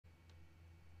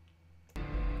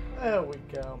There we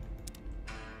go.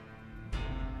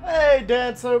 Hey,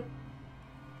 Dancer.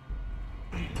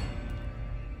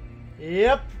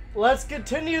 Yep, let's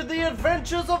continue the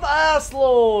adventures of Ass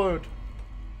Lord.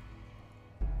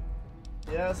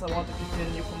 Yes, I want to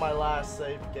continue from my last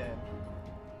save game.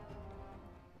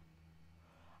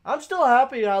 I'm still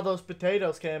happy how those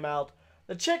potatoes came out.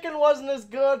 The chicken wasn't as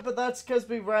good, but that's because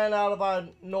we ran out of our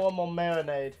normal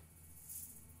marinade.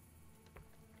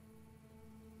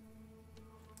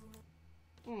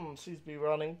 Seems to be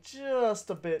running just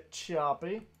a bit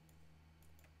choppy.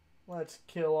 Let's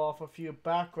kill off a few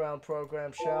background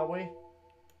programs, shall we?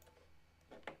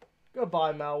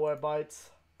 Goodbye, malware bites.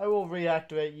 I will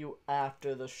reactivate you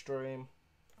after the stream.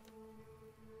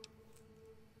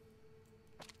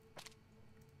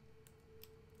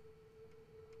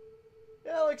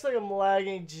 Yeah, it looks like I'm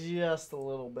lagging just a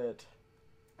little bit.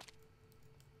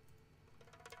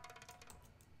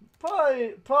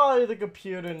 Probably the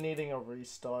computer needing a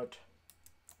restart.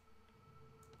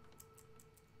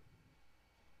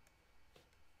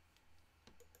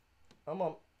 I'm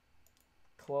gonna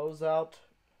close out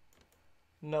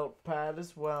Notepad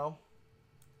as well.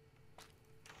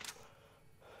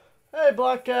 Hey,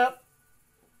 Black Cap.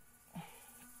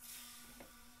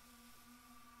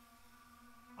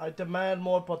 I demand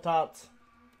more potatoes.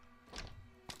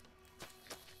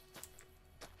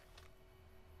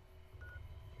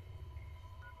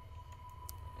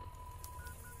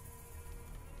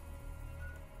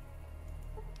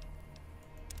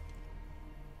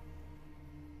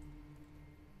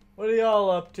 What are y'all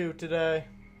up to today?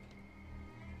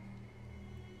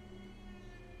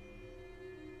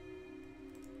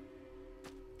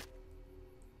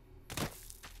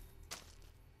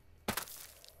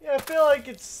 Yeah, I feel like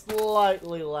it's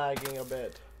slightly lagging a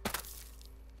bit.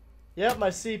 Yep, my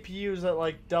CPU's at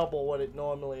like double what it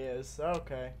normally is.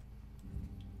 Okay.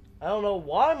 I don't know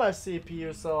why my CPU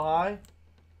is so high.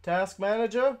 Task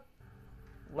manager,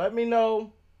 let me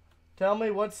know. Tell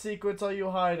me, what secrets are you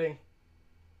hiding?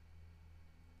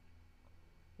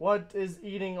 What is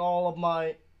eating all of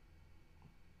my...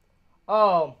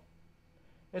 Oh.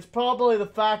 It's probably the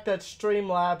fact that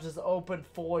Streamlabs is open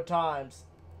 4 times.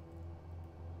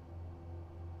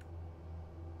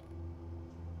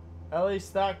 At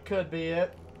least that could be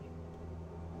it.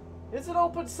 Is it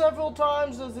open several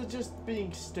times, or is it just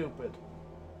being stupid?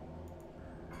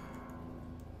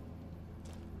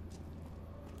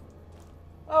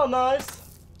 Oh, nice.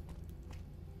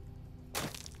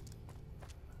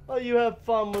 Well, you have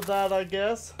fun with that, I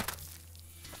guess.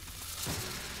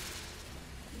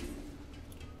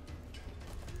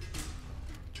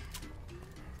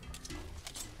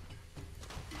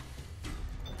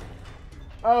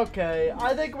 Okay,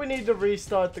 I think we need to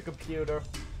restart the computer.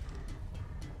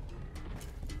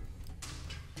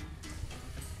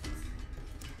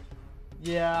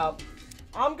 Yeah,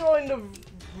 I'm going to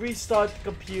restart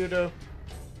the computer.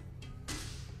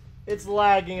 It's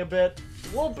lagging a bit.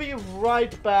 We'll be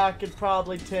right back in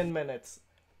probably 10 minutes.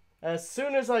 As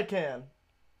soon as I can.